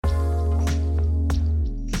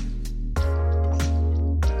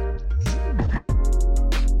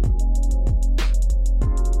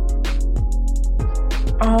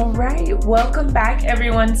All right, welcome back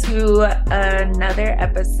everyone to another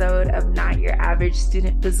episode of Not Your Average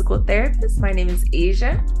Student Physical Therapist. My name is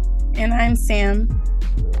Asia. And I'm Sam.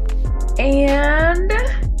 And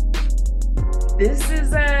this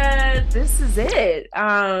is it.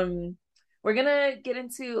 We're gonna get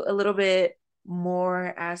into a little bit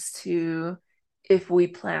more as to if we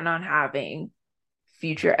plan on having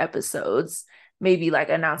future episodes, maybe like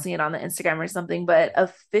announcing it on the Instagram or something, but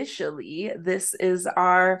officially this is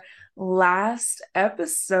our last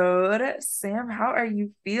episode. Sam, how are you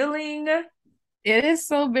feeling? It is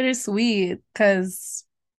so bittersweet because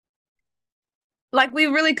we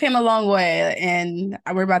really came a long way, and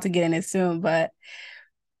we're about to get in it soon, but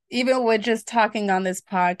even with just talking on this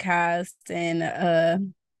podcast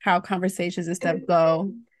and how conversations and stuff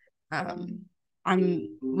go,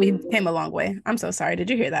 we came a long way. I'm so sorry. Did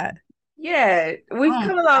you hear that? Yeah, we've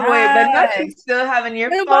come a long way, but not you still having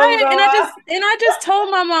your phone Why? go off. And I just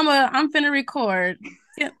told my mama I'm finna record.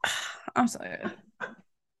 Yeah, I'm sorry.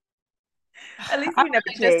 At least we never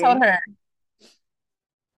changed. Just told her.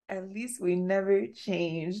 At least we never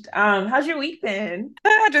changed. How's your week been?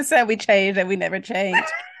 I just said we changed and we never changed.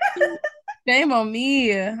 Shame on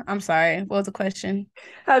me. I'm sorry. What was the question?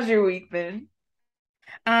 How's your week been?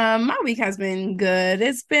 My week has been good.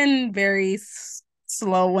 It's been very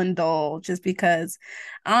slow and dull just because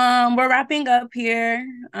we're wrapping up here.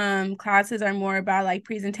 Classes are more about like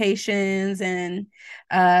presentations and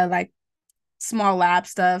like small lab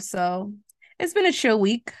stuff. So it's been a chill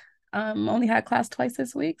week. Only had class twice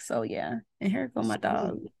this week. So yeah. And here go my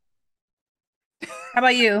dog. How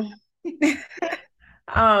about you?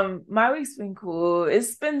 My week's been cool.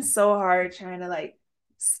 It's been so hard trying to like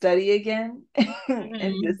study again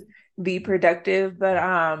and just be productive,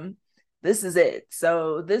 but this is it.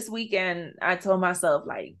 So this weekend I told myself,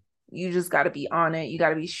 like, you just got to be on it. You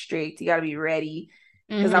got to be strict. You got to be ready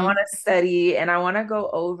because I want to study and I want to go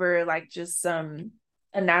over like just some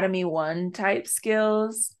anatomy 1 type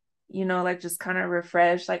skills, you know, like just kind of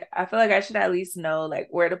refresh. Like I feel like I should at least know like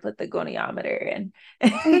where to put the goniometer and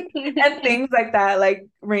and things like that, like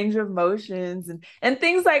range of motions and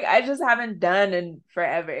things like I just haven't done in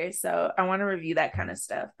forever. So I want to review that kind of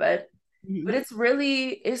stuff. But it's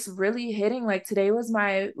really hitting. Like today was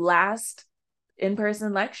my last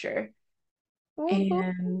in-person lecture.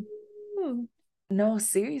 And no,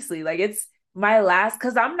 seriously, like it's my last,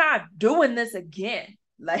 because I'm not doing this again.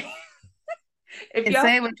 Like if you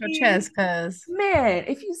say it with your chest, because man,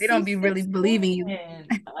 if you they don't be really believing you.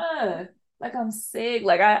 Like I'm sick.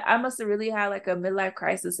 Like I must have really had like a midlife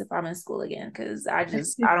crisis if I'm in school again, because I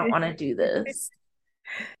don't want to do this.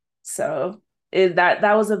 So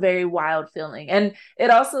that was a very wild feeling. And it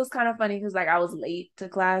also is kind of funny because like I was late to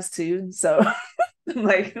class too. So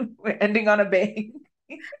like we're ending on a bang.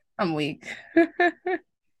 I'm weak.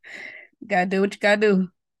 Gotta do what you gotta do.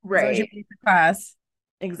 Right. Class.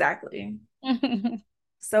 Exactly.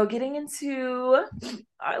 So getting into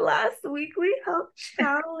our last weekly health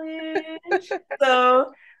challenge.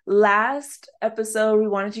 So last episode, we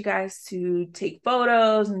wanted you guys to take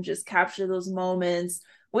photos and just capture those moments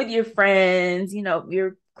with your friends, you know,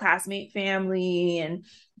 your classmate family, and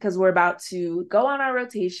because we're about to go on our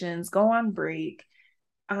rotations, go on break.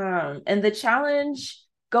 And the challenge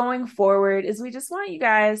going forward is we just want you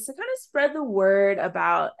guys to kind of spread the word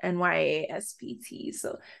about NYA SPT.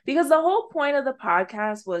 So, because the whole point of the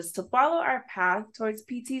podcast was to follow our path towards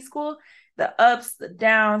PT school, the ups, the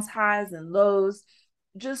downs, highs, and lows,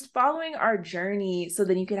 just following our journey so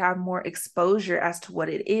that you could have more exposure as to what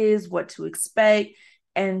it is, what to expect,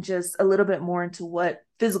 and just a little bit more into what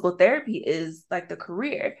physical therapy is, like the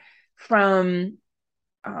career from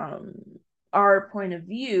our point of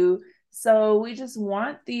view. So we just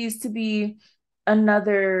want these to be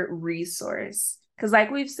another resource. Because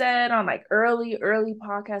like we've said on like early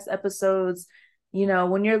podcast episodes, you know,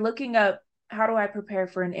 when you're looking up, how do I prepare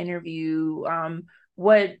for an interview?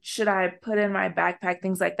 What should I put in my backpack?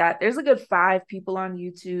 Things like that. There's a good 5 people on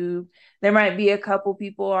YouTube. There might be a couple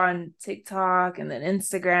people on TikTok and then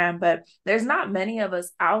Instagram, but there's not many of us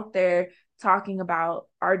out there talking about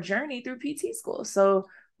our journey through PT school. So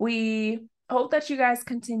we hope that you guys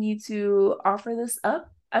continue to offer this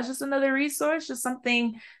up as just another resource, just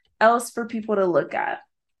something else for people to look at.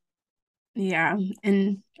 Yeah.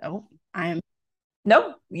 And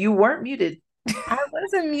Nope, you weren't muted. I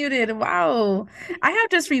wasn't muted. Wow. I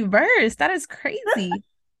have just reversed. That is crazy.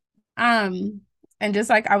 And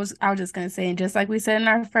just like I was just gonna say, and just like we said in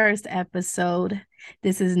our first episode,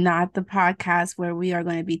 this is not the podcast where we are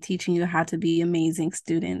going to be teaching you how to be amazing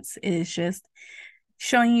students. It is just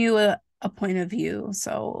showing you a point of view.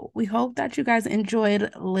 So we hope that you guys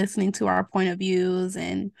enjoyed listening to our point of views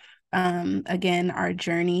and again our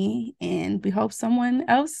journey, and we hope someone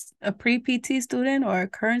else, a pre-PT student or a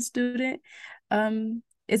current student,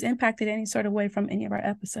 is impacted any sort of way from any of our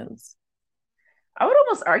episodes. I would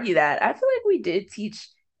almost argue that. I feel like we did teach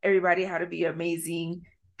everybody how to be amazing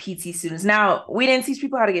PT students. Now, we didn't teach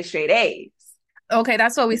people how to get straight A's. Okay,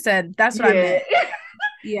 that's what we said. That's what I Yeah. meant. Like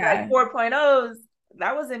Yeah. 4.0s,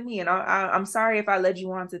 that wasn't me. And I'm sorry if I led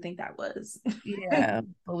you on to think that was. Yeah.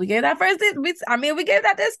 But we gave that first, we gave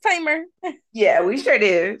that disclaimer. Yeah, we sure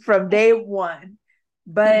did from day one.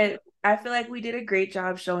 But I feel like we did a great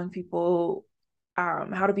job showing people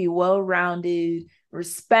how to be well-rounded,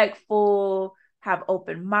 respectful, have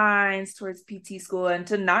open minds towards PT school, and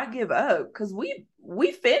to not give up, because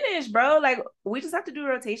we finished, bro. Like, we just have to do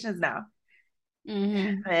rotations now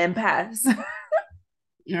and pass. All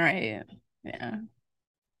right. Yeah.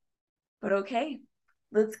 But okay,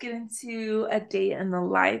 let's get into a day in the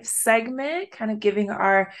life segment, kind of giving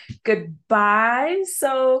our goodbyes.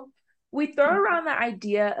 So we throw around the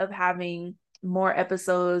idea of having more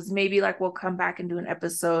episodes. Maybe like we'll come back and do an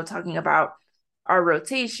episode talking about our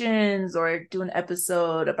rotations or do an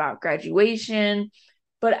episode about graduation.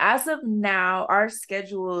 But as of now, our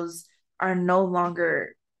schedules are no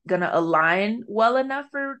longer going to align well enough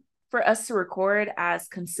for us to record as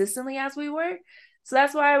consistently as we were. So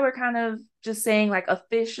that's why we're kind of just saying, like,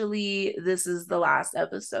 officially, this is the last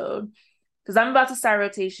episode. Because I'm about to start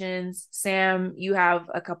rotations. Sam, you have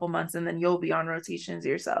a couple months and then you'll be on rotations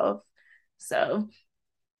yourself. So,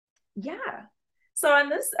 yeah. So, in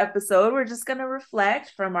this episode, we're just going to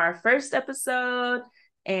reflect from our first episode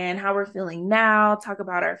and how we're feeling now, talk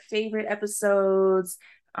about our favorite episodes,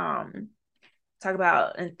 talk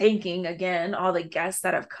about and thanking again all the guests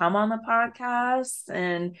that have come on the podcast,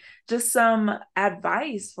 and just some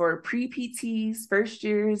advice for pre-PTs, first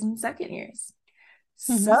years, and second years.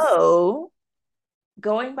 So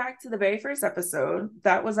going back to the very first episode,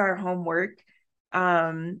 that was our homework,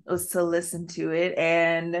 was to listen to it,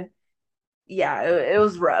 and yeah, it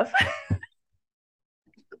was rough.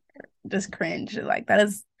 Just cringe. Like, that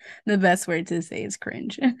is the best word to say, is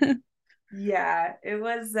cringe. Yeah, it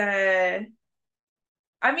was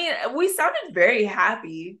I mean, we sounded very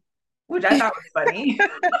happy, which I thought was funny.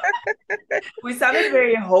 We sounded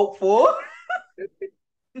very hopeful.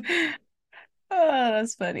 Oh,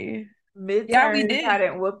 that's funny. Yeah, we Midterms did.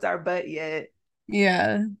 hadn't whooped our butt yet.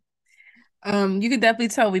 Yeah. You could definitely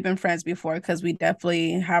tell we've been friends before because we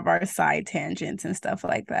definitely have our side tangents and stuff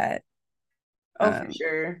like that. Oh, for Um,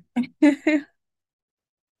 sure.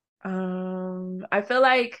 I feel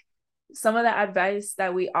like some of the advice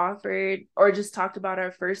that we offered or just talked about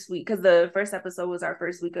our first week, because the first episode was our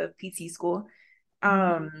first week of PT school.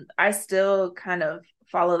 I still kind of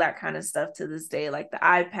follow that kind of stuff to this day, like the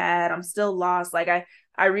iPad. I'm still lost. Like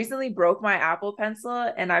I recently broke my Apple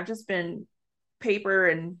Pencil and I've just been paper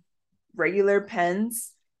and regular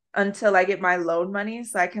pens until I get my loan money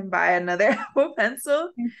so I can buy another Apple Pencil.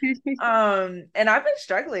 And I've been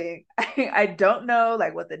struggling. I don't know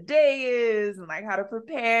like what the day is and like how to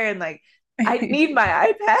prepare, and like I need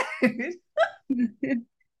my iPad. It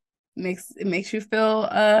makes you feel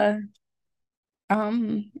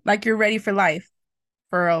like you're ready for life.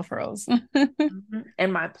 For real, for reals.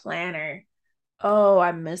 And my planner. Oh,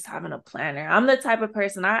 I miss having a planner. I'm the type of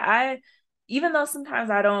person I even though sometimes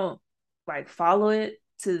I don't like follow it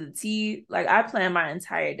to the T, like I plan my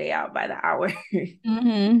entire day out by the hour.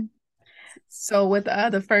 So with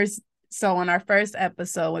on our first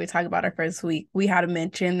episode, when we talk about our first week, we had to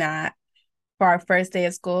mention that for our first day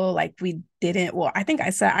of school, like we didn't, well, I think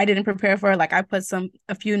I said I didn't prepare for it. Like I put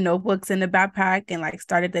a few notebooks in the backpack and like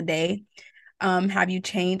started the day. Have you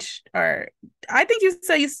changed, or I think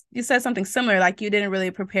you said something similar, like you didn't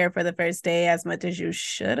really prepare for the first day as much as you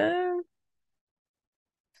should have?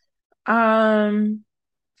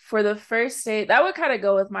 For the first day, that would kind of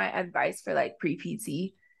go with my advice for like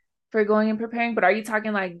pre-PT for going and preparing. But are you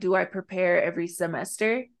talking like, do I prepare every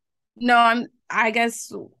semester? No, I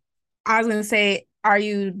guess I was gonna say, are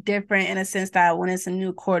you different in a sense that when it's a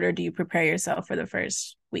new quarter, do you prepare yourself for the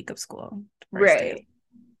first week of school, first day? Right.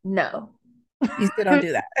 No. You still don't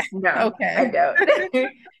do that. No, I Okay. don't.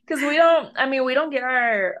 Because we don't get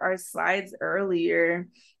our slides earlier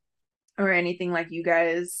or anything like you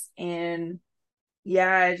guys. And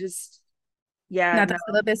yeah, yeah, Not no. the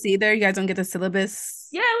syllabus either. You guys don't get the syllabus.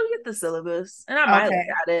 Yeah, we get the syllabus and I might look Okay.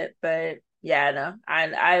 at it, but yeah, no,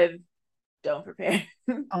 I don't prepare.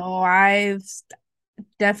 Oh, I've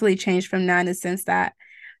definitely changed from that in the sense that,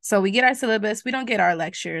 so we get our syllabus. We don't get our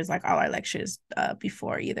lectures, like all our lectures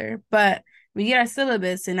before either. But we get our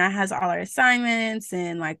syllabus and that has all our assignments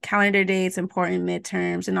and like calendar dates, important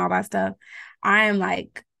midterms and all that stuff. I am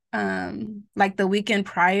like the weekend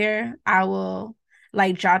prior, I will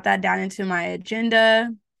like jot that down into my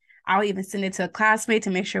agenda. I'll even send it to a classmate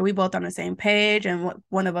to make sure we both on the same page and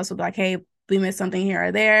one of us will be like, hey, we missed something here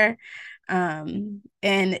or there. And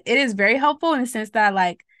it is very helpful in the sense that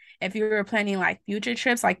like if you were planning like future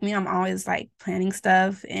trips, like me, I'm always like planning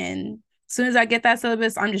stuff. And as soon as I get that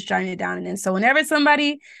syllabus, I'm just jotting it down. And then so whenever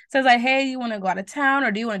somebody says like, hey, you want to go out of town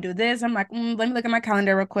or do you want to do this? I'm like, let me look at my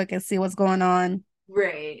calendar real quick and see what's going on.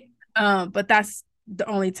 Right. But that's the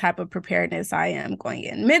only type of preparedness I am going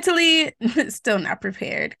in. Mentally, still not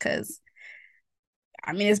prepared because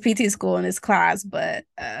I mean it's PT school and it's class, but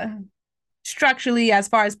structurally, as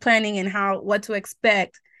far as planning and what to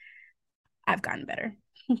expect, I've gotten better.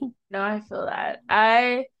 No, I feel that.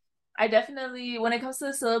 I definitely, when it comes to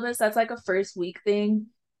the syllabus, that's like a first week thing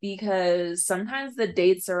because sometimes the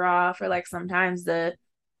dates are off or like sometimes the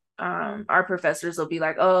our professors will be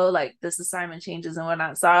like, oh, like this assignment changes and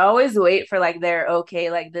whatnot. So I always wait for like they're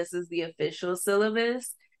okay, like this is the official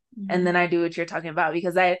syllabus. And then I do what you're talking about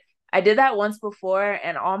because I did that once before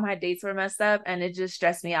and all my dates were messed up and it just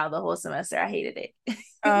stressed me out the whole semester. I hated it.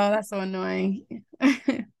 Oh, that's so annoying.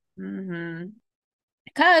 Mm-hmm.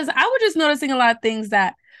 Because I was just noticing a lot of things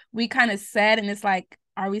that we kind of said, and it's like,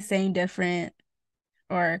 are we saying different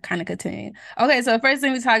or kind of continuing? Okay, so the first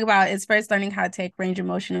thing we talk about is first learning how to take range of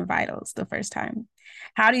motion and vitals the first time.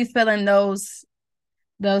 How do you feel in those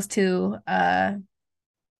two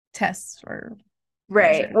tests or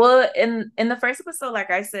Right. measure? Well, in the first episode,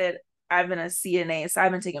 like I said, I've been a CNA, so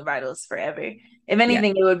I've been taking vitals forever. If Yeah,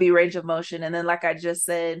 anything, it would be range of motion, and then like I just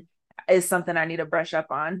said, is something I need to brush up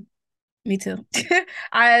on. me too.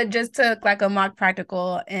 I just took like a mock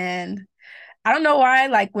practical and I don't know why,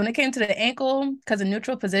 like when it came to the ankle, because the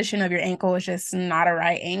neutral position of your ankle is just not a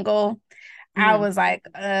right angle. I Mhm. was like,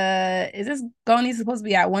 is this going supposed to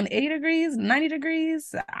be at 180 degrees, 90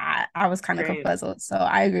 degrees? I was kind of Great. confuzzled. So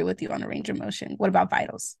I agree with you on the range of motion. What about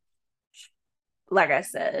vitals? Like I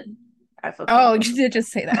said, I feel Oh, comfortable. you did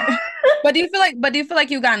just say that. But do you feel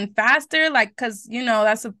like you've gotten faster? Like, because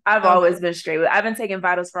that's I've a always been straight with. I've been taking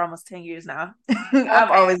vitals for almost 10 years now. I've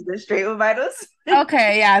okay. always been straight with vitals.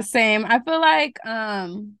 Okay, yeah, same. I feel like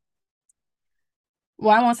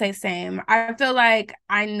well, I won't say same. I feel like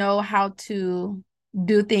I know how to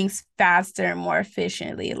do things faster and more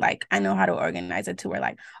efficiently. Like I know how to organize it to where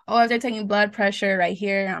like, oh, if they're taking blood pressure right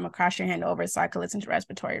here, I'm gonna cross your hand over so I can listen to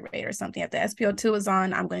respiratory rate or something. If the SpO2 is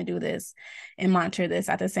on, I'm gonna do this and monitor this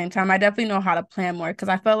at the same time. I definitely know how to plan more because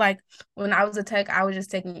I felt like when I was a tech, I was just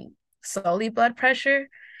taking solely blood pressure.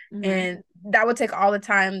 Hmm. And that would take all the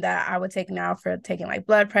time that I would take now for taking like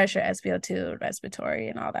blood pressure, SpO2, respiratory,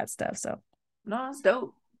 and all that stuff. So No, it's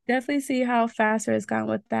dope. definitely see how faster it's gone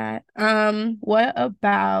with that. What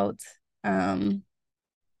about um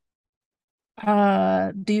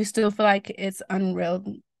do you still feel like it's unreal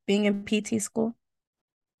being in PT school?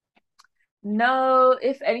 No,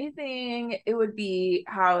 if anything, it would be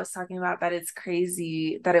how I was talking about that it's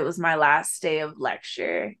crazy that it was my last day of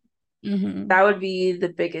lecture. Mm-hmm. That would be the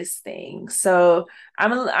biggest thing. So I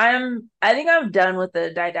think I'm done with the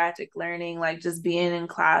didactic learning, like just being in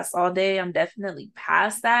class all day. I'm definitely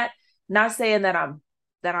past that. Not saying that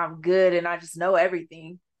I'm good and I just know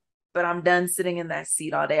everything, but I'm done sitting in that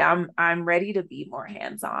seat all day. I'm ready to be more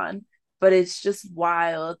hands-on. But it's just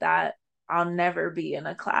wild that I'll never be in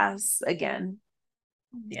a class again.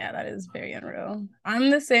 Yeah, that is very unreal. I'm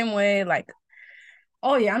the same way, like,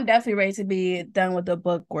 oh yeah, I'm definitely ready to be done with the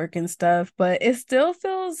book work and stuff, but it still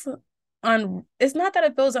feels it's not that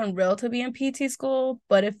it feels unreal to be in PT school,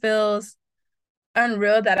 but it feels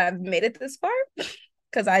unreal that I've made it this far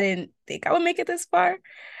because I didn't think I would make it this far.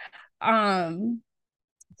 Um,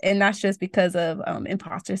 and that's just because of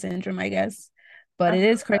imposter syndrome, I guess. But I it feel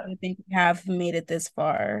is crazy that. to think we have made it this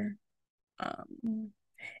far.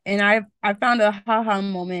 And I found a haha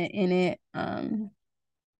moment in it.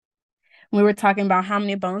 We were talking about how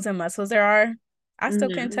many bones and muscles there are. I still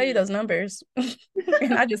can't tell you Mhm. those numbers.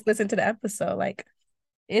 And I just listened to the episode. Like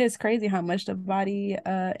it is crazy how much the body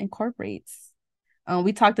incorporates.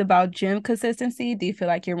 We talked about gym consistency. Do you feel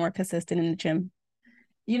like you're more consistent in the gym?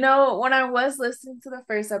 You know, when I was listening to the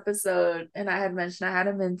first episode and I had mentioned I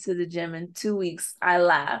hadn't been to the gym in 2 weeks, I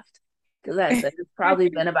laughed because I said it's probably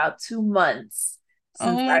been about 2 months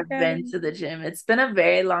since Oh my I've been God. to the gym. It's been a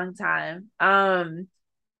very long time.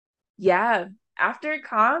 Yeah, after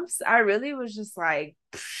comps, I really was just like,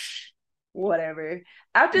 whatever.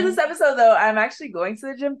 After this episode, though, I'm actually going to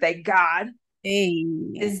the gym. Thank God.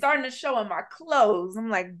 It's Hey. starting to show in my clothes. I'm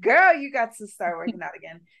like, girl, you got to start working out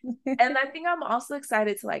again. And I think I'm also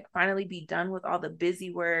excited to like finally be done with all the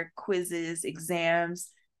busy work, quizzes,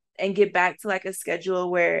 exams, and get back to like a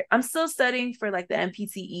schedule where I'm still studying for like the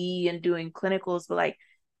MPTE and doing clinicals, but like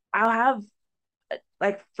I'll have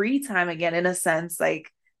like free time again in a sense.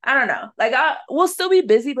 Like, I don't know. Like I will still be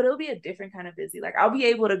busy, but it'll be a different kind of busy. Like I'll be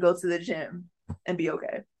able to go to the gym and be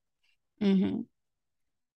okay. Mm-hmm.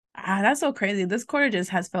 That's so crazy. This quarter just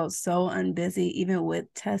has felt so unbusy, even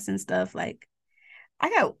with tests and stuff. Like, I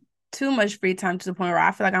got too much free time to the point where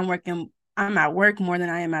I feel like I'm at work more than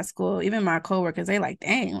I am at school. Even my coworkers, they like,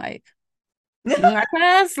 dang, like, you don't got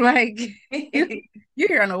class? Like, you you're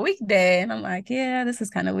here on a weekday. And I'm like, yeah, this is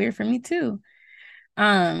kind of weird for me too.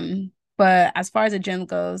 But as far as the gym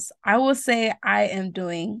goes, I will say I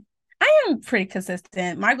am pretty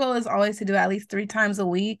consistent. My goal is always to do at least 3 times a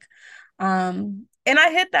week. And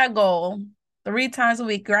I hit that goal 3 times a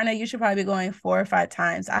week. Granted, you should probably be going 4 or 5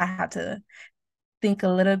 times. I have to think a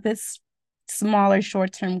little bit smaller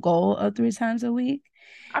short-term goal of 3 times a week.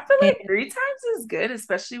 I feel And like 3 times is good,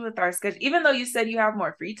 especially with our schedule. Even though you said you have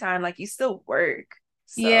more free time, like you still work.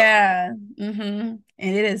 So, yeah, and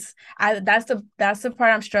it is. I that's the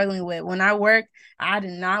part I'm struggling with. When I work, I do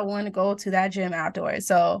not want to go to that gym afterwards.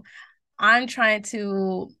 So I'm trying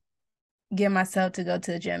to get myself to go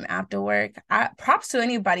to the gym after work. I props to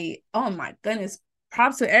anybody. Oh my goodness.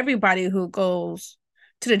 Props to everybody who goes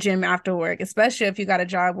to the gym after work, especially if you got a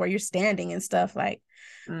job where you're standing and stuff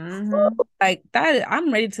mm-hmm. like that.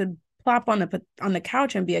 I'm ready to plop on the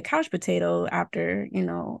couch and be a couch potato after,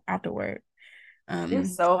 after work. It's Um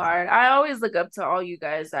so hard. I always look up to all you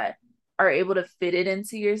guys that are able to fit it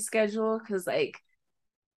into your schedule because, like,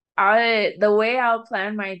 the way I'll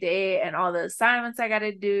plan my day and all the assignments I got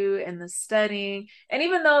to do and the studying, and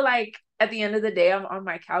even though, like, at the end of the day, I'm on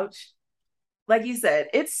my couch, like you said,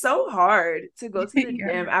 it's so hard to go to the yeah.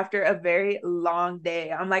 gym after a very long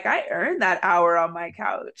day. I'm like, I earned that hour on my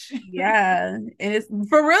couch. Yeah, and it's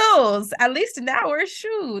for reals, at least an hour.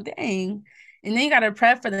 Shoot, dang. And then you gotta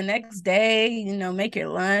prep for the next day, make your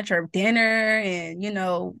lunch or dinner, and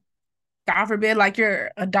God forbid, like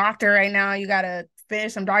you're a doctor right now, you gotta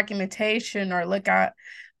finish some documentation or look at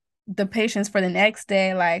the patients for the next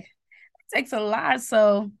day. Like it takes a lot.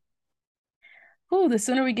 So, the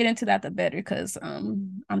sooner we get into that, the better. Because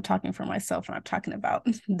I'm talking for myself, and I'm talking about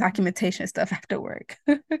documentation stuff after work.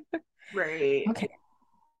 Right. Okay,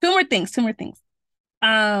 two more things. Two more things.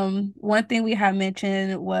 One thing we have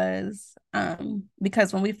mentioned was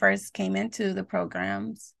because when we first came into the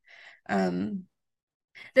programs, um,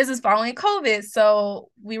 this is following COVID, so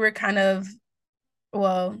we were kind of,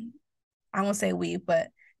 well, I won't say we, but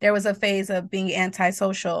there was a phase of being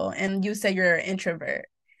antisocial, and you said you're an introvert.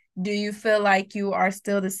 Do you feel like you are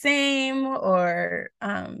still the same, or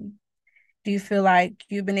do you feel like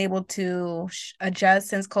you've been able to adjust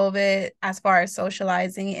since COVID as far as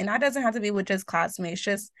socializing? And that doesn't have to be with just classmates,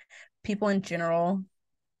 just people in general.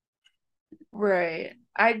 Right.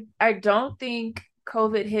 I don't think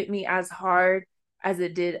COVID hit me as hard as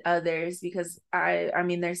it did others because I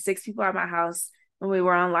mean there's 6 people at my house when we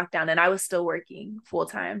were on lockdown and I was still working full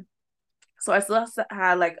time. So I still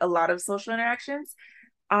had like a lot of social interactions.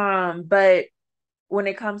 But when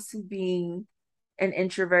it comes to being an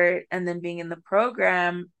introvert and then being in the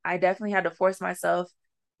program, I definitely had to force myself,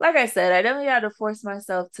 like I said, I definitely had to force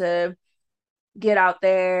myself to get out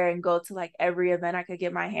there and go to like every event I could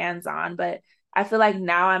get my hands on. But I feel like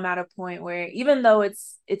now I'm at a point where even though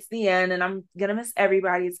it's the end and I'm gonna miss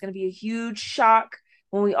everybody, it's gonna be a huge shock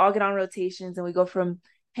when we all get on rotations and we go from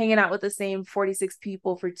hanging out with the same 46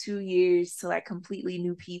 people for 2 years to like completely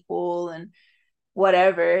new people and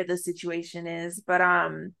whatever the situation is. But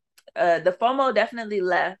the FOMO definitely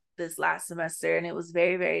left this last semester and it was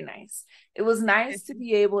very, very nice. It was nice to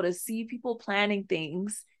be able to see people planning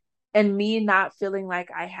things and me not feeling like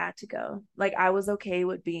I had to go. Like I was okay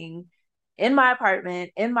with being in my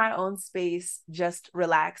apartment, in my own space, just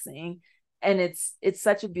relaxing. And it's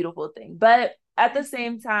such a beautiful thing. But at the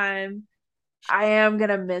same time, I am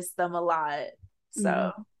gonna miss them a lot. So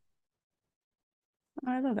Mhm.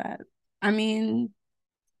 I love that. I mean,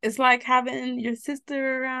 it's like having your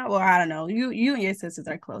sister around. Well, I don't know. You and your sisters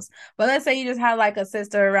are close. But let's say you just have like a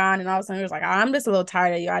sister around and all of a sudden you're just like, I'm just a little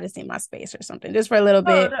tired of you. I just need my space or something. Just for a little oh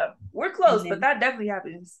bit. no, we're And close, but then that definitely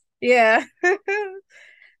happens. yeah.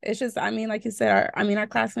 It's just, I mean, like you said, our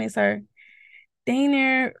classmates are dang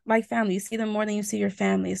near like family. You see them more than you see your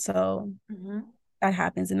family. So Mm-hmm. that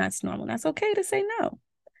happens and that's normal. That's okay to say no.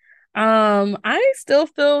 I still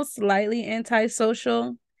feel slightly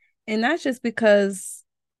antisocial, and that's just because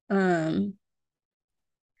um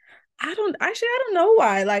I don't know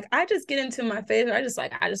why. Like I just get into my phase. I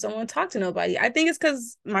just don't want to talk to nobody. I think it's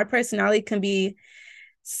because my personality can be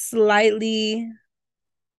slightly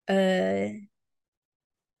uh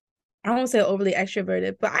I won't say overly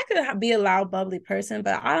extroverted, but I could be a loud, bubbly person,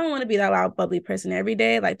 but I don't want to be that loud, bubbly person every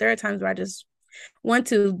day. Like there are times where I just want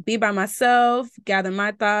to be by myself, gather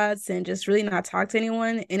my thoughts, and just really not talk to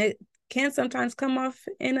anyone. And it can sometimes come off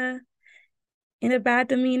in a bad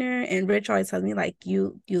demeanor. And Rich always tells me like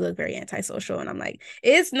you look very antisocial, and I'm like,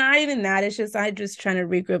 it's not even that. It's just I just trying to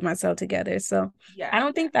regroup myself together. So I Yeah.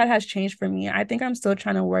 don't think that has changed for me. I think I'm still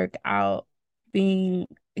trying to work out being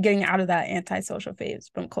getting out of that antisocial phase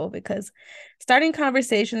from COVID because starting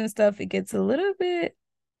conversations and stuff it gets a little bit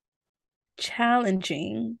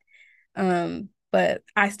challenging. But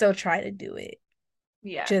I still try to do it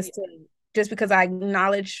Yeah. just to just because I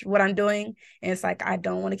acknowledge what I'm doing and it's like I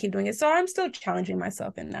don't want to keep doing it. So I'm still challenging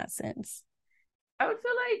myself in that sense. I would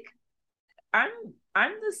feel like I'm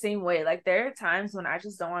I'm the same way. Like there are times when I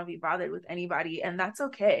just don't want to be bothered with anybody, and that's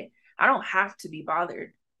okay. I don't have to be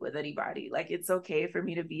bothered with anybody. Like it's okay for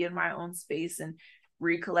me to be in my own space and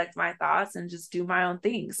recollect my thoughts and just do my own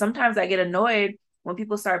thing. Sometimes I get annoyed when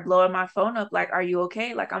people start blowing my phone up like, are you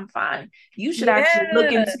okay? Like I'm fine. You should actually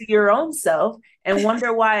look Yeah. into your own self and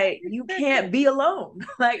wonder why you can't be alone.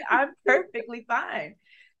 Like I'm perfectly fine.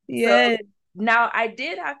 So Yeah. now I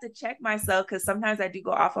did have to check myself because sometimes I do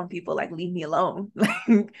go off on people like leave me alone.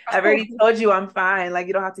 Like I've Oh, already told you I'm fine. Like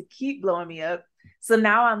you don't have to keep blowing me up. So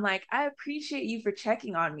now I'm like, I appreciate you for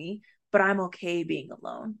checking on me, but I'm okay being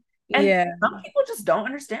alone. And yeah. some people just don't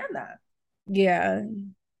understand that. Yeah.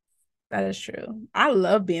 That is true. I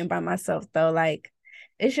love being by myself though. Like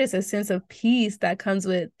it's just a sense of peace that comes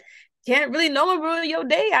with can't really no one ruin your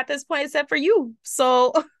day at this point except for you.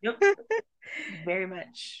 So Yep. Very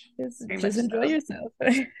much. Very just much enjoy so. yourself.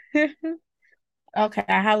 Okay,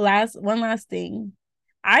 I have one last thing.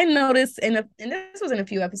 I noticed and this was in a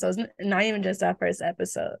few episodes, not even just that first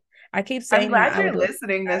episode. I keep I'm saying that glad I you're would like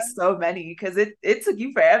listening to so many because it took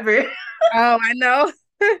you forever. oh, I know.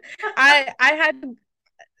 I had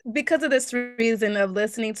because of this reason of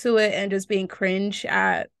listening to it and just being cringe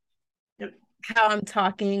at Yep. how I'm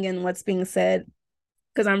talking and what's being said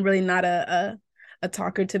because I'm really not a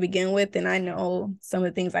talker to begin with, and I know some of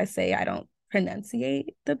the things I say I don't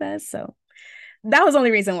pronunciate the best, so that was the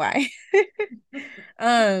only reason why.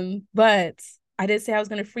 But I did say I was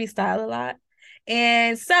going to freestyle a lot,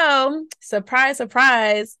 and so surprise,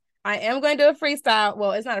 surprise, I am going to do a freestyle.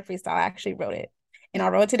 Well, it's not a freestyle. I actually wrote it, and I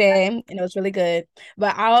wrote it today, and it was really good.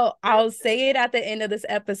 But I'll say it at the end of this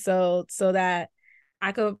episode so that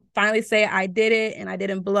I could finally say I did it and I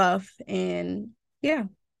didn't bluff. And yeah.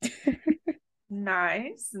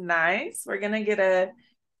 Nice, nice. We're gonna get a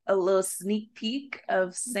little sneak peek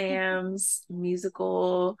of Sam's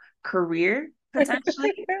musical career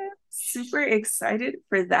potentially. Super excited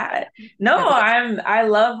for that. No, I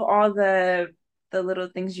love all the little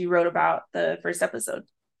things you wrote about the first episode.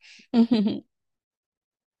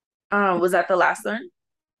 Was that the last one?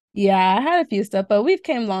 Yeah, I had a few stuff, but we've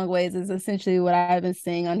came long ways is essentially what I've been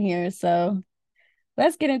saying on here. So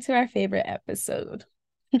let's get into our favorite episode.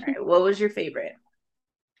 All right, what was your favorite?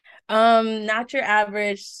 Not your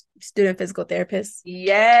average student physical therapist.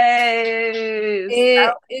 Yes,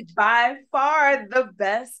 that was It by far the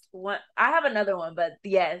best one. I have another one, but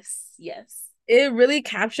yes, yes. it really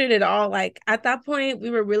captured it all. Like at that point, we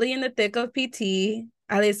were really in the thick of PT.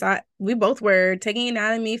 At least we both were taking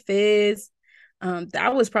anatomy, phys.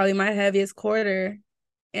 That was probably my heaviest quarter.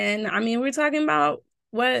 And I mean, we're talking about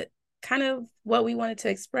what kind of what we wanted to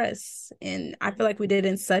express. And I feel like we did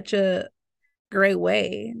in such a great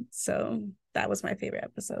way. So that was my favorite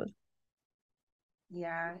episode.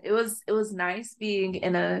 Yeah, it was nice being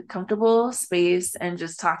in a comfortable space and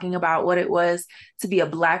just talking about what it was to be a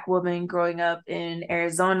Black woman growing up in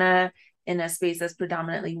Arizona in a space that's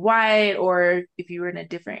predominantly white, or if you were in a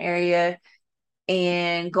different area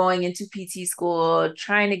and going into PT school,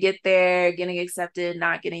 trying to get there, getting accepted,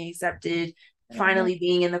 not getting accepted, Mhm. finally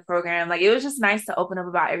being in the program. Like it was just nice to open up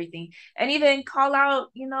about everything and even call out,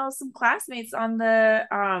 some classmates on the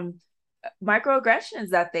microaggressions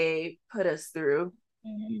that they put us through.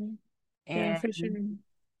 Mhm. Yeah, And for sure.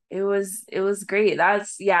 it was great.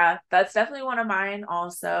 That's definitely one of mine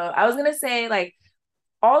also. I was gonna say like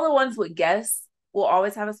all the ones with guests will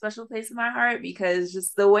always have a special place in my heart because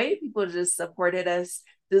just the way people just supported us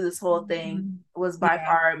through this whole thing Mhm. was by Yeah.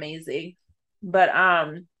 far amazing. But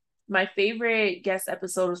my favorite guest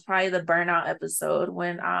episode was probably the burnout episode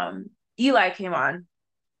when Eli came on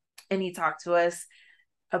and he talked to us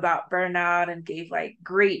about burnout and gave like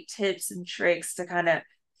great tips and tricks to kind of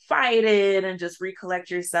fight it and just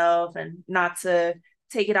recollect yourself and not to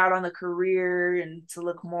take it out on the career and to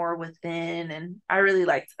look more within. And I really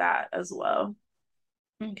liked that as well.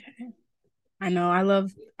 Okay. I know I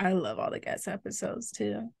love all the guest episodes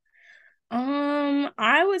too.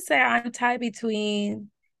 I would say I'm tied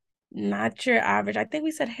between not your average. I think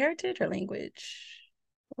we said heritage or language.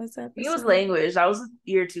 What's the I think it was episode? language. I was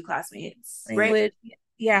year two classmates, right? Language.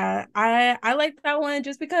 Yeah, I like that one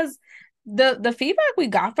just because the feedback we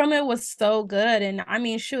got from it was so good, and I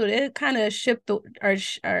mean, shoot, it kind of or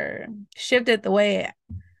shifted the way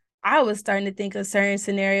I was starting to think of certain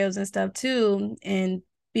scenarios and stuff too, and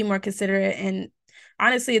be more considerate. And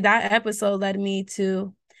honestly, that episode led me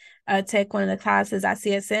to take one of the classes at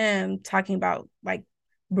CSM talking about like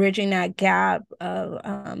bridging that gap of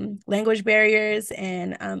language barriers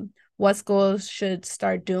and what schools should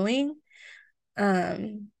start doing.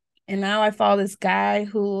 And now I follow this guy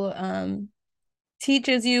who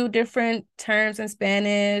teaches you different terms in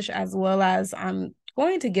Spanish, as well as I'm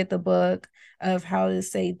going to get the book of how to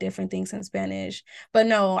say different things in Spanish. But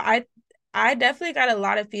no, I definitely got a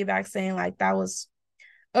lot of feedback saying like that was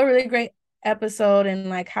a really great episode and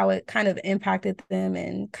like how it kind of impacted them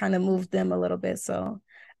and kind of moved them a little bit. So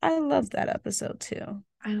I love that episode too.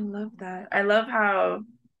 I love that. I love how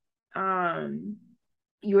um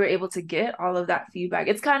you were able to get all of that feedback.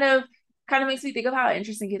 It's kind of makes me think of how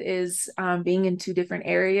interesting it is being in two different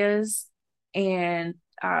areas and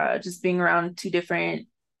just being around two different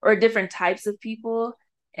or different types of people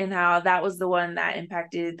and how that was the one that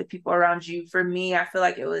impacted the people around you. For me, I feel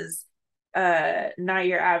like it was not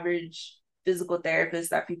your average physical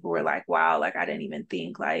therapist that people were like, wow, like I didn't even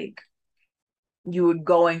think like you were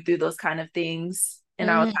going through those kind of things. And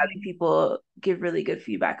I was having Mm-hmm. people give really good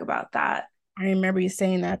feedback about that. I remember you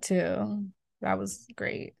saying that too. That was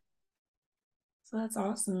great. So that's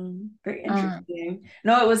awesome. Very Um, interesting.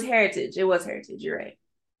 No, it was heritage. It was heritage. You're right.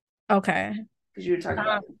 okay. Because you were talking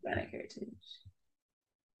about Um, Hispanic heritage.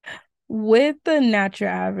 with the natural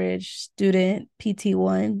average student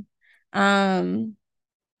PT1, um,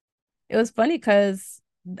 it was funny because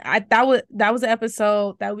I that was an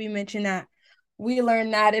episode that we mentioned that we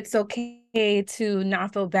learned that it's okay to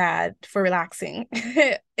not feel bad for relaxing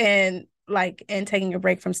and like and taking a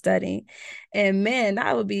break from studying. And man,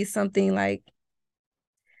 that would be something like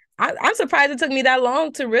I'm surprised it took me that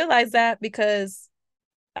long to realize that because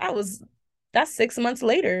that was that's 6 months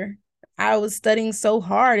later. I was studying so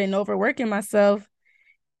hard and overworking myself,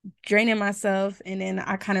 draining myself, and then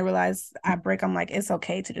I kind of realized at break, I'm like, it's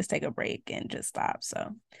okay to just take a break and just stop.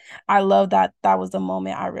 So I love that that was the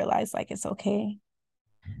moment I realized like it's okay.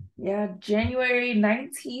 Yeah, January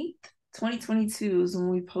 19th, 2022 is when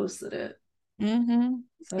we posted it. Mm-hmm.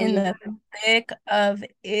 So In yeah, the thick of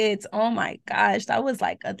it. Oh my gosh, that was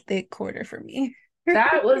like a thick quarter for me.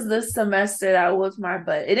 that was the semester that whooped my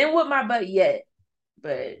butt. It didn't whoop my butt yet,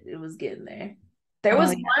 but it was getting there. There Oh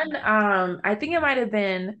was yeah. one, I think it might have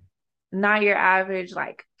been not your average,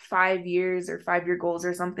 like 5 years or 5 year goals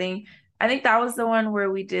or something. I think that was the one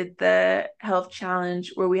where we did the health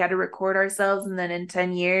challenge where we had to record ourselves and then in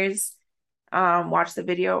 10 years, watch the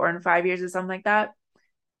video or in 5 years or something like that.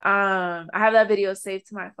 I have that video saved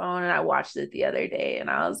to my phone and I watched it the other day and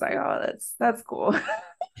I was like, oh, that's cool.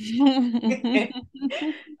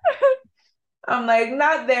 I'm like,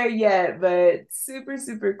 not there yet, but super,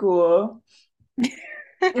 super cool.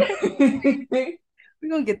 We're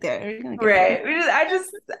gonna get there. We're gonna get there. Right.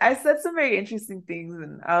 I said some very interesting things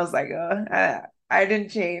and I was like, oh, I didn't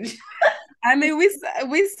change. I mean,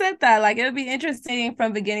 we said that like it would be interesting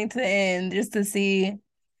from beginning to end just to see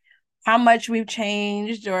how much we've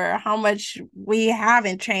changed or how much we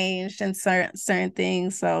haven't changed in certain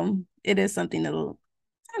things. So it is something to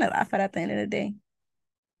kind of laugh at the end of the day.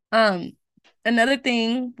 Um, another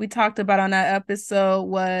thing we talked about on that episode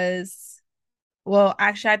was, well,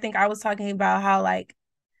 actually, I think I was talking about how like,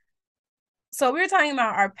 so we were talking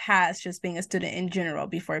about our past just being a student in general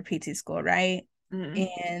before PT school, right? Mm.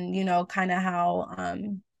 And kind of how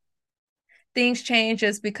things change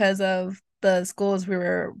just because of the schools we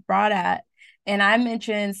were brought at. And I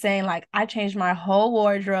mentioned saying like I changed my whole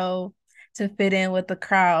wardrobe to fit in with the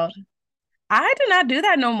crowd. I do not do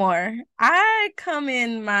that no more. I come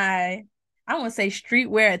in my, I won't say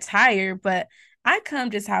streetwear attire, but I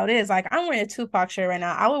come just how it is. Like I'm wearing a Tupac shirt right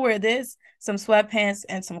now. I would wear this, some sweatpants,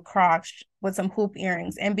 and some Crocs with some hoop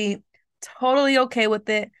earrings and be totally okay with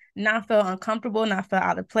it. Not feel uncomfortable, not feel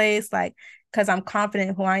out of place. Like, because I'm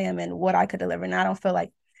confident who I am and what I could deliver. And I don't feel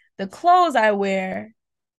like the clothes I wear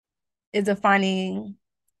is defining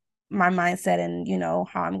my mindset and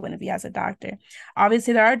how I'm going to be as a doctor.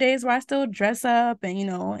 Obviously there are days where I still dress up and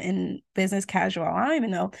in business casual. I don't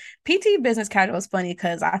even know. PT business casual is funny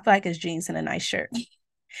because I feel like it's jeans and a nice shirt.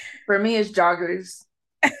 For me, it's joggers.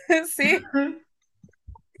 See,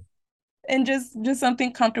 and just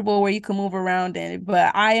something comfortable where you can move around in it.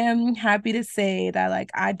 But I am happy to say that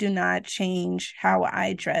like I do not change how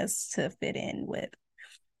I dress to fit in with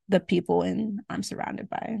the people and I'm surrounded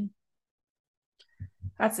by.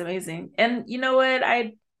 That's amazing. And you know what?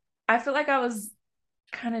 I feel like I was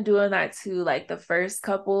kind of doing that too, like the first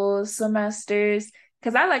couple semesters,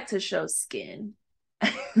 because I like to show skin.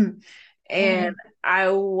 And Mm. I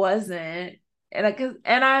wasn't. And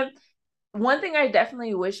I one thing I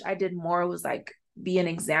definitely wish I did more was like be an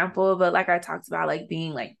example, but like I talked about, like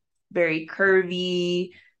being like very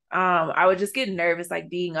curvy. I would just get nervous like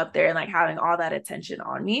being up there and like having all that attention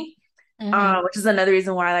on me. Mm-hmm. Which is another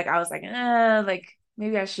reason why like I was like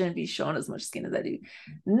maybe I shouldn't be showing as much skin as I do.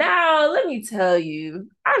 Now, let me tell you,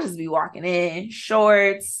 I just be walking in,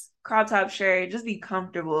 shorts, crop top shirt, just be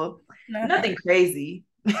comfortable. Uh-huh. Nothing crazy.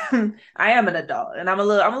 I am an adult and I'm a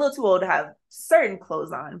little too old to have certain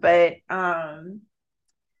clothes on, but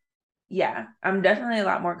yeah, I'm definitely a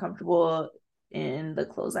lot more comfortable in the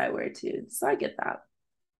clothes I wear too. So I get that.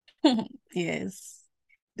 Yes.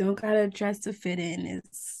 Don't gotta dress to fit in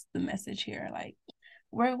is the message here. Like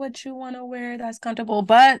wear what you want to wear that's comfortable,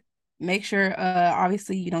 but make sure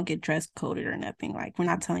obviously you don't get dress coded or nothing. Like we're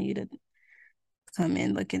not telling you to come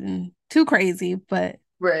in looking too crazy, but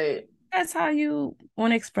Right. that's how you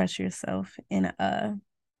want to express yourself in a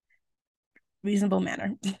reasonable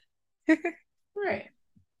manner. Right.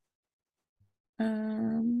 What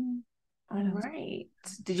All else? right.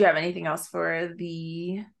 Did you have anything else for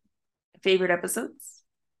the favorite episodes?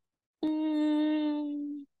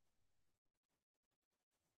 Mm,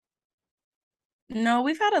 no,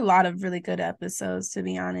 we've had a lot of really good episodes, to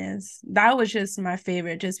be honest. That was just my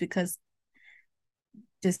favorite, just because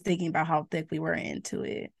just thinking about how thick we were into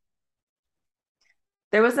it.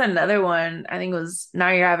 There was another one, I think it was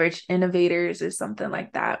Not Your Average Innovators or something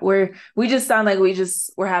like that, where we just sound like we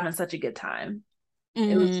just were having such a good time.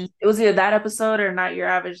 Mm, It was either that episode or Not Your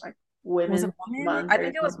Average like was it Women's woman? Month I or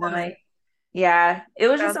think it was something woman. like yeah, it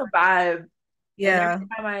was That just was, a vibe. And every yeah.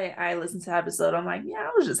 time I listen to the episode, I'm like, yeah,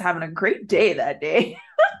 I was just having a great day that day.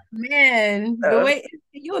 Man, the So way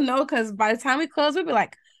you'll know because by the time we close, we'll be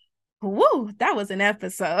like, whoa, that was an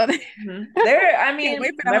episode. there, I Can't mean,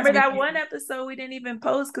 wait for that one remember to be that one canceled. episode we didn't even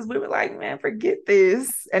post because we were like, man, forget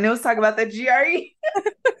this. And it was talking about the GRE.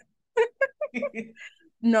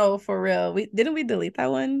 No, for real. We delete that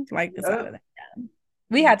one? Like it's out Yep. of that.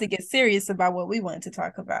 We had to get serious about what we wanted to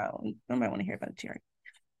talk about. Nobody want to hear about Jerry.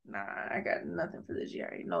 Nah, I got nothing for the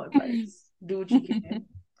GRE. No advice. Do what you can.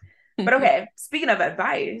 But okay, speaking of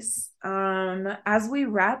advice, as we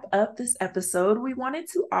wrap up this episode, we wanted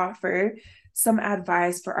to offer some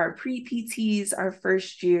advice for our pre-PTs, our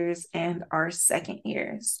first years, and our second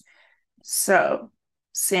years. So,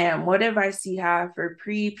 Sam, what advice do you have for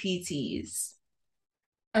pre-PTs?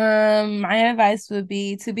 My advice would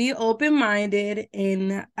be to be open-minded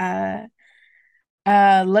and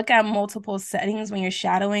look at multiple settings when you're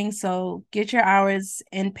shadowing. So get your hours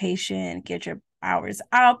inpatient, get your hours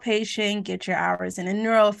outpatient, get your hours in a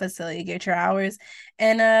neuro facility, get your hours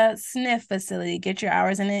in a SNF facility, get your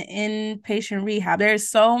hours in an inpatient rehab. There's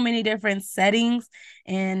so many different settings,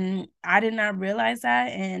 and I did not realize that.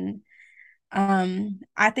 And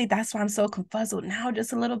I think that's why I'm so confuzzled now,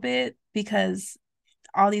 just a little bit, because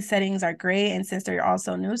all these settings are great. And since they're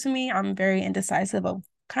also new to me, I'm very indecisive of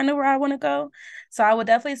kind of where I want to go. So I would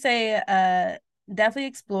definitely say, definitely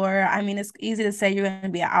explore. I mean, it's easy to say you're going to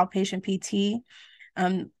be an outpatient PT.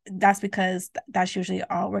 That's because that's usually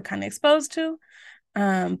all we're kind of exposed to.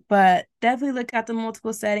 But definitely look at the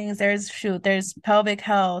multiple settings. There's pelvic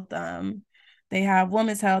health. They have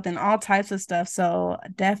women's health and all types of stuff. So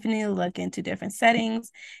definitely look into different settings.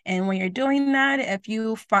 And when you're doing that, if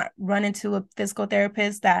you run into a physical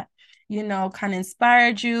therapist that kind of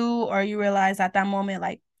inspired you, or you realize at that moment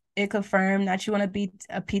like it confirmed that you want to be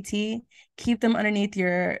a PT, keep them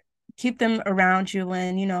around you,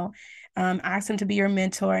 and ask them to be your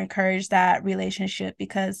mentor, encourage that relationship,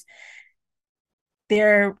 because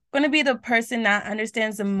they're going to be the person that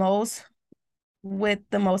understands the most with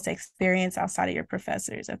the most experience outside of your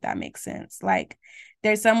professors, if that makes sense. Like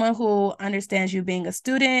there's someone who understands you being a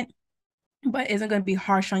student, but isn't going to be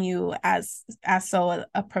harsh on you as so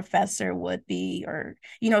a professor would be, or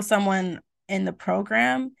someone in the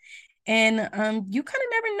program. And you kind of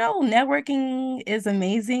never know. Networking is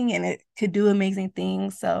amazing and it could do amazing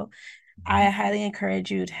things. So I highly encourage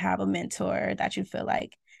you to have a mentor that you feel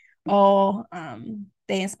like oh,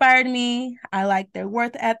 they inspired me. I like their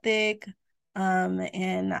work ethic.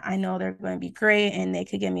 And I know they're going to be great and they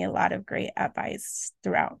could give me a lot of great advice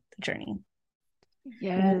throughout the journey. What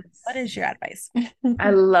Yes. is your advice?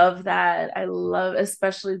 I love that. I love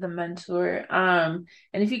especially the mentor. And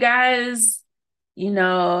if you guys,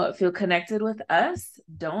 feel connected with us,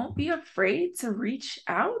 don't be afraid to reach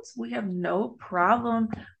out. We have no problem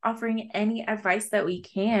offering any advice that we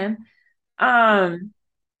can. Um,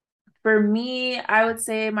 for me, I would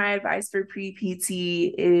say my advice for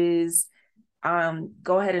pre-PT is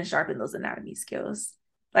go ahead and sharpen those anatomy skills.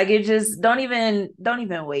 Like it just don't even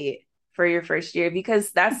wait for your first year,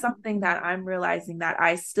 because that's something that I'm realizing that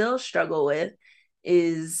I still struggle with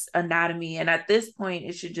is anatomy. And at this point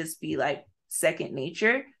it should just be like second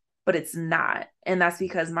nature, but it's not. And that's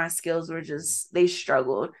because my skills were just, they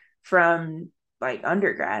struggled from like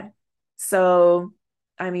undergrad. So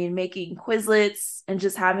I mean, making Quizlets and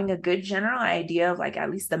just having a good general idea of like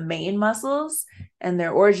at least the main muscles and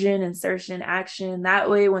their origin, insertion, action. That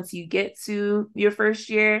way, once you get to your first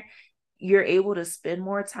year, you're able to spend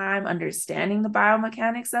more time understanding the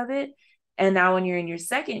biomechanics of it. And now, when you're in your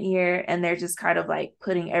second year and they're just kind of like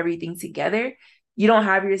putting everything together, you don't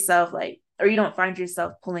have yourself like, or you don't find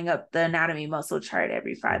yourself pulling up the anatomy muscle chart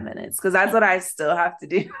every 5 minutes, because that's what I still have to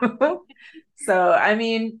do. So, I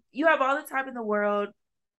mean, you have all the time in the world,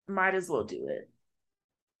 might as well do it.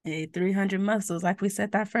 Hey, 300 muscles, like we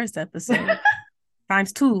said that first episode,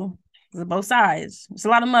 times two, both sides. It's a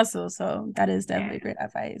lot of muscles, so that is definitely Yeah. great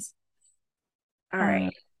advice. All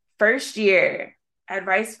right. First year,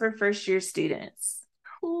 advice for first year students.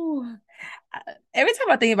 Whew. Every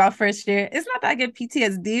time I think about first year, it's not that I get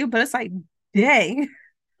PTSD, but it's like, dang,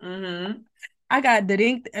 Mm-hmm. I got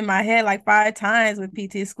dinked in my head like 5 times with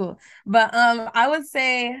PT school. But I would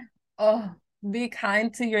say, oh, be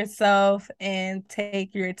kind to yourself and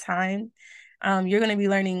take your time. You're gonna be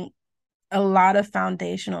learning a lot of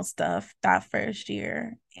foundational stuff that first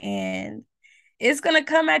year, and it's going to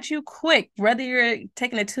come at you quick, whether you're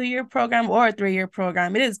taking a 2-year program or a 3-year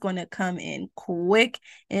program. It is going to come in quick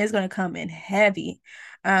and it's going to come in heavy.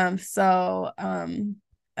 So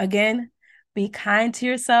again, be kind to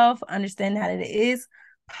yourself, understand that it is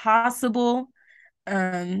possible.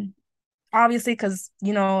 um Obviously, because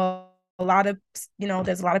a lot of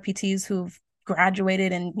there's a lot of PTs who've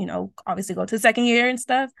graduated and obviously go to the second year and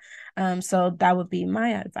stuff. So that would be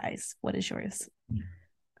my advice. What is yours?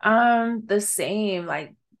 The same,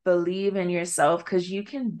 like believe in yourself because you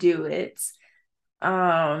can do it.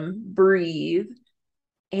 Breathe,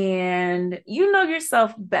 and you know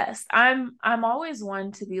yourself best. I'm always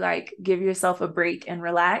one to be like, give yourself a break and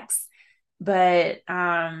relax. But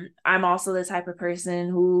I'm also the type of person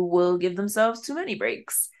who will give themselves too many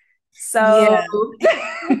breaks. So Yeah.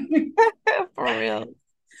 For real.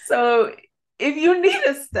 so if you need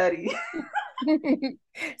a study,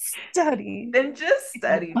 Study. then just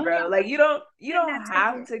study, bro. Like you don't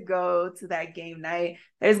have to go to that game night.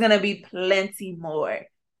 There's gonna be plenty more.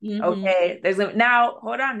 Mm-hmm. Okay. Now,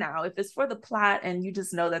 hold on now. If it's for the plot and you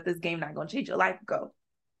just know that this game not gonna change your life, go.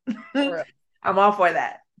 For real. I'm all for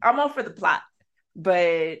that. I'm all for the plot.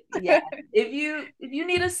 But yeah, if you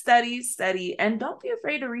need a study, and don't be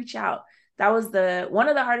afraid to reach out. That was the one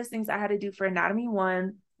of the hardest things I had to do for anatomy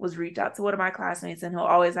one, was reach out to one of my classmates, and he'll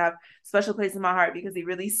always have special place in my heart because he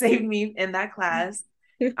really saved me in that class.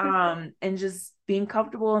 And just being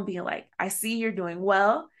comfortable and being like, I see you're doing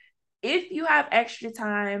well. If you have extra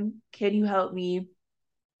time, can you help me?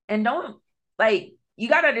 And don't, like, you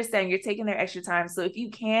got to understand you're taking their extra time. So if you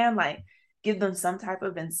can, like, give them some type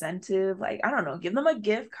of incentive, like, I don't know, give them a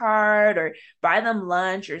gift card or buy them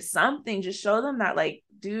lunch or something. Just show them that, like,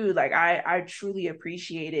 dude, like, I truly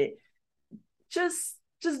appreciate it. Just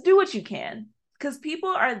do what you can, because people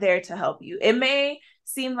are there to help you. It may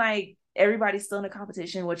seem like everybody's still in a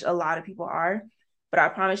competition, which a lot of people are, but I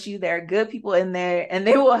promise you there are good people in there and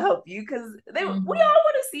they will help you, because we all Mhm.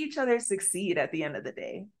 want to see each other succeed at the end of the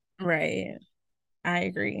day. Right. I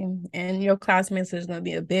agree. And your classmates is going to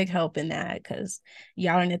be a big help in that because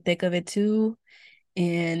y'all are in the thick of it too.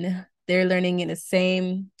 And they're learning in the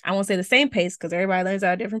same, I won't say the same pace because everybody learns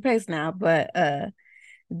at a different pace now, but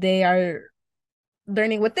they are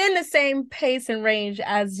learning within the same pace and range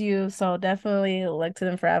as you. So definitely look to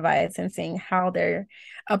them for advice and seeing how they're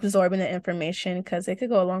absorbing the information because it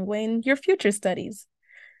could go a long way in your future studies.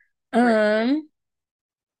 Right.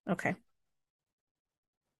 Okay.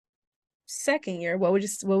 Second year, what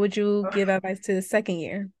would you give advice to the second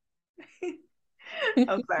year?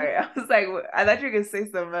 I'm sorry. I was like, I thought you were gonna say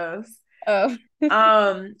something else.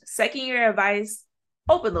 Oh. Second year advice,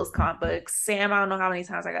 open those comp books. Sam, I don't know how many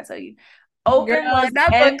times I gotta tell you. Open those that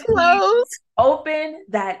book MP closed. Open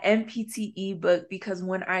that NPTE book, because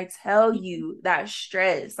when I tell you that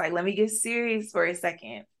stress, like, let me get serious for a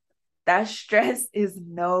second. That stress is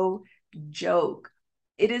no joke.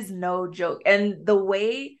 It is no joke. And the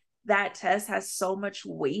way that test has so much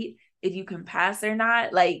weight, if you can pass or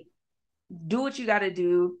not, like, do what you got to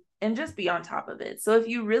do and just be on top of it. So if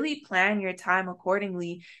you really plan your time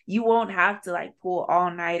accordingly, you won't have to like pull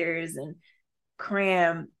all-nighters and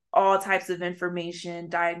cram all types of information,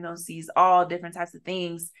 diagnoses, all different types of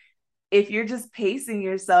things. If you're just pacing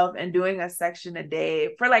yourself and doing a section a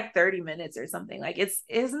day for like 30 minutes or something, like it's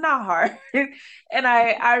not hard. And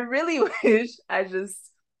I really wish I just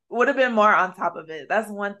would have been more on top of it.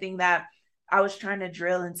 That's one thing that I was trying to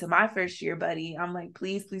drill into my first year buddy. I'm like,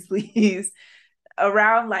 please, please, please,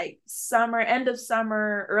 around like summer, end of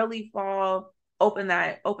summer, early fall, open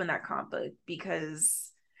that comp book,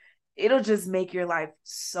 because it'll just make your life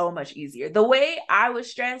so much easier. The way I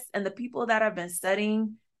was stressed, and the people that have been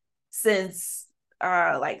studying since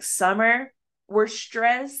like summer were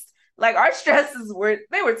stressed. Like, our stresses were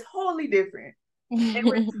totally different. They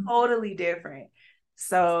were totally different.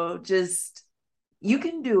 So just, you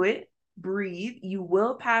can do it. Breathe. You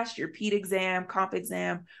will pass your PET exam, comp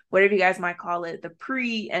exam, whatever you guys might call it, the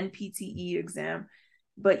pre-NPTE exam.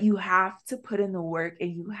 But you have to put in the work,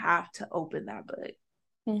 and you have to open that book.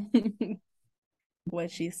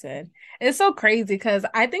 What she said. It's so crazy because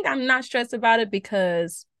I think I'm not stressed about it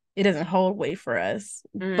because it doesn't hold weight for us.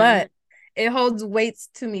 But it holds weights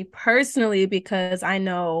to me personally because I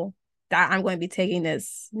know that I'm going to be taking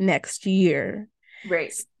this next year.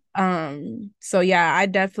 Right. So yeah, I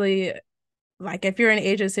definitely, like, if you're in an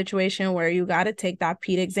age of situation where you got to take that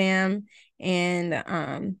PET exam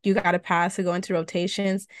and you got to pass to go into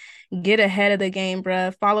rotations, get ahead of the game,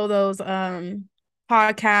 bruh. Follow those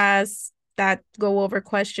podcasts that go over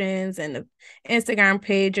questions and the Instagram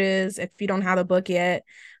pages if you don't have the book yet.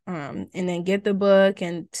 And then get the book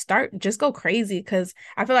and just go crazy, because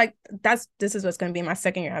I feel like this is what's going to be my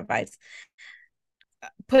second year advice.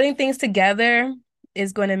 Putting things together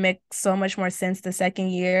is going to make so much more sense the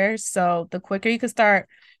second year. So the quicker you can start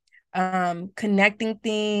connecting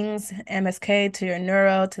things, MSK to your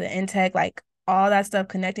neuro to the intake, like all that stuff,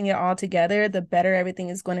 connecting it all together, the better everything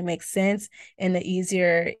is going to make sense and the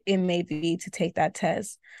easier it may be to take that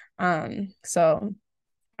test. So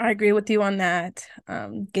I agree with you on that.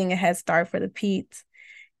 Getting a head start for the PET.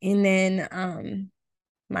 And then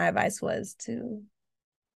my advice was to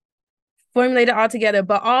formulate it all together,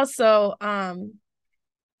 but also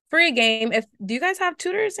for a game, if do you guys have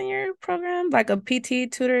tutors in your program, like a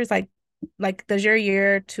PT tutors, like does your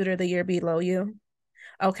year tutor the year below you?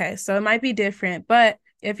 Okay, so it might be different, but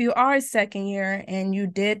if you are second year and you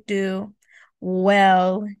did do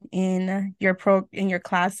well in your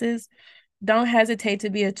classes, don't hesitate to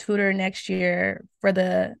be a tutor next year for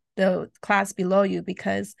the class below you,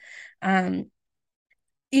 because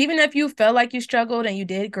even if you felt like you struggled and you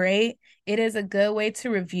did great, it is a good way to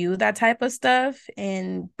review that type of stuff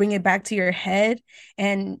and bring it back to your head.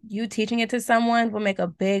 And you teaching it to someone will make a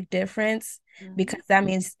big difference, because that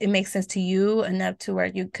means it makes sense to you enough to where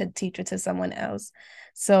you could teach it to someone else.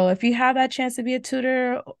 So if you have that chance to be a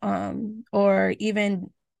tutor, or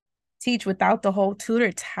even teach without the whole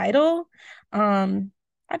tutor title, I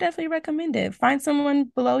definitely recommend it. Find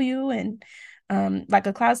someone below you and like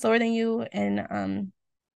a class lower than you, and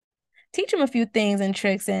teach them a few things and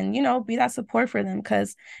tricks, and be that support for them,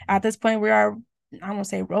 because at this point we are, I won't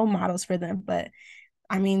say role models for them, but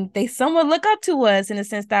I mean they somewhat look up to us in the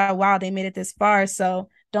sense that, wow, they made it this far. So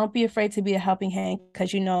don't be afraid to be a helping hand,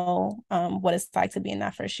 because what it's like to be in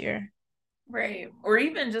that first year. Right. Or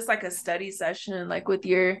even just like a study session, like with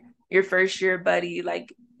your first year buddy,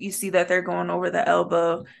 like you see that they're going over the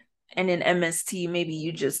elbow, and in MST, maybe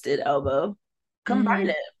you just did elbow. Combine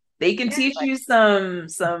it. They can teach you some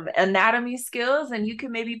anatomy skills, and you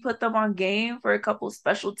can maybe put them on game for a couple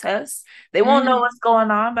special tests. They won't know what's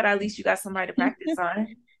going on, but at least you got somebody to practice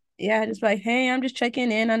on. Yeah, just like, hey, I'm just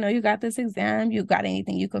checking in. I know you got this exam. You got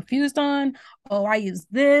anything you confused on? Oh, I use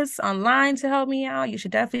this online to help me out. You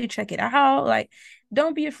should definitely check it out. Like,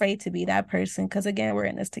 don't be afraid to be that person, because again, we're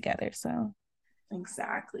in this together. So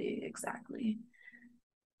Exactly.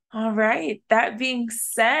 All right. That being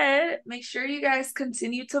said, make sure you guys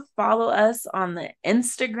continue to follow us on the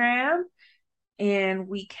Instagram. And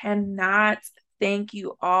we cannot thank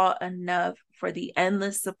you all enough for the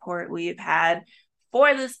endless support we've had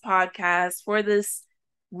for this podcast, for this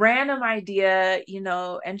random idea,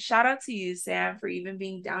 and shout out to you, Sam, for even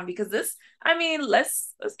being down, because this, I mean,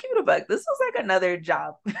 let's keep it a buck. This was like another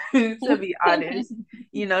job, to be honest.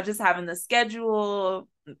 Just having the schedule,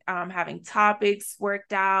 having topics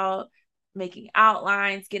worked out, making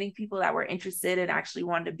outlines, getting people that were interested and actually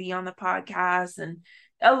wanted to be on the podcast. And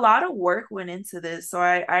a lot of work went into this. So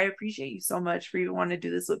I appreciate you so much for even wanting to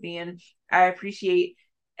do this with me. And I appreciate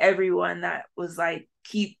everyone that was like,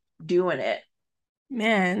 keep doing it.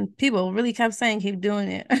 Man, people really kept saying keep doing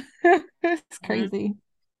it. It's crazy.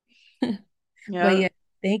 Yeah. But yeah,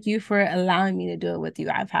 thank you for allowing me to do it with you.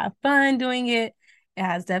 I've had fun doing it. It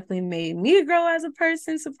has definitely made me grow as a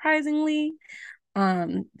person, surprisingly.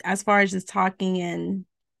 As far as just talking and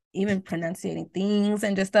even pronunciating things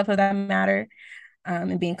and just stuff of that matter,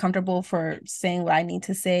 and being comfortable for saying what I need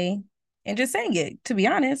to say and just saying it, to be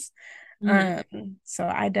honest. So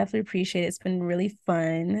I definitely appreciate it. It's been really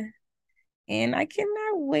fun. And I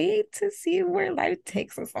cannot wait to see where life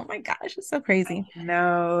takes us. Oh my gosh, it's so crazy.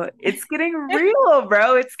 No, it's getting real,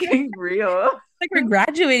 bro. It's getting real. Like we're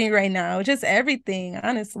graduating right now, just everything,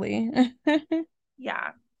 honestly. Yeah,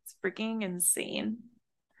 it's freaking insane.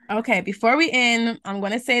 Okay, before we end, I'm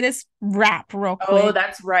gonna say this rap real quick. Oh,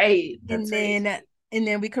 that's right. And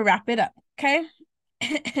then we could wrap it up. Okay.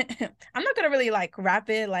 I'm not gonna really like rap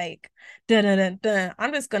it like dun dun dun dun.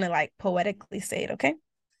 I'm just gonna like poetically say it, okay?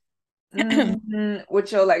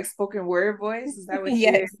 With your like spoken word voice, is that what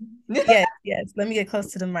yes. Yes. Let me get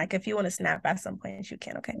close to the mic. If you want to snap at some point, you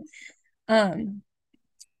can, okay? All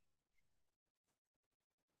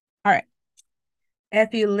right.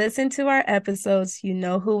 If you listen to our episodes, you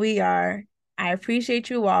know who we are. I appreciate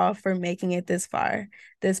you all for making it this far.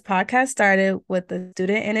 This podcast started with a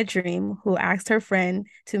student and a dream who asked her friend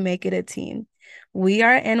to make it a team. We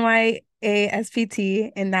are NYA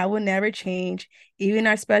SPT, and that will never change. Even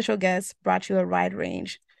our special guests brought you a wide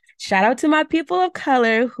range. Shout out to my people of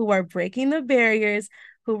color who are breaking the barriers,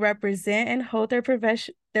 who represent and hold their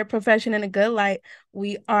profession in a good light.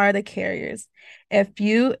 We are the carriers. If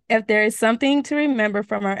there is something to remember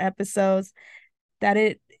from our episodes, that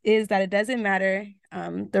it doesn't matter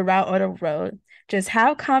the route or the road. Just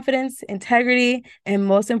have confidence, integrity, and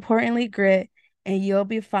most importantly, grit, and you'll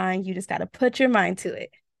be fine. You just got to put your mind to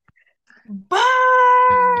it.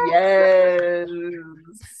 Bye. Yes.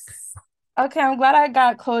 Okay, I'm glad I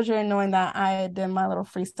got closure in knowing that I did my little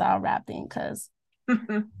freestyle rapping, because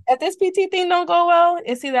if this PT thing don't go well,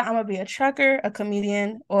 it's either I'm gonna be a trucker, a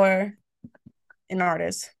comedian, or an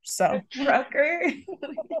artist. So a trucker.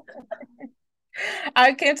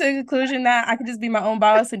 I came to the conclusion that I could just be my own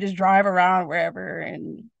boss and just drive around wherever.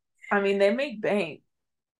 And I mean, they make bank.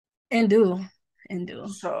 And do.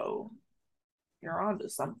 So you're onto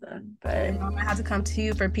something. But I might have to come to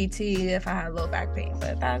you for PT if I had low back pain.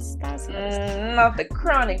 But that's not the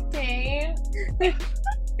chronic pain.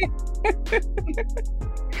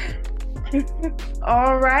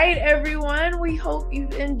 All right, everyone. We hope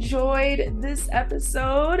you've enjoyed this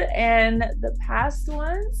episode and the past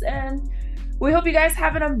ones. And we hope you guys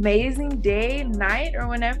have an amazing day, night, or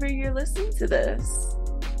whenever you're listening to this.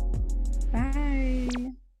 Bye.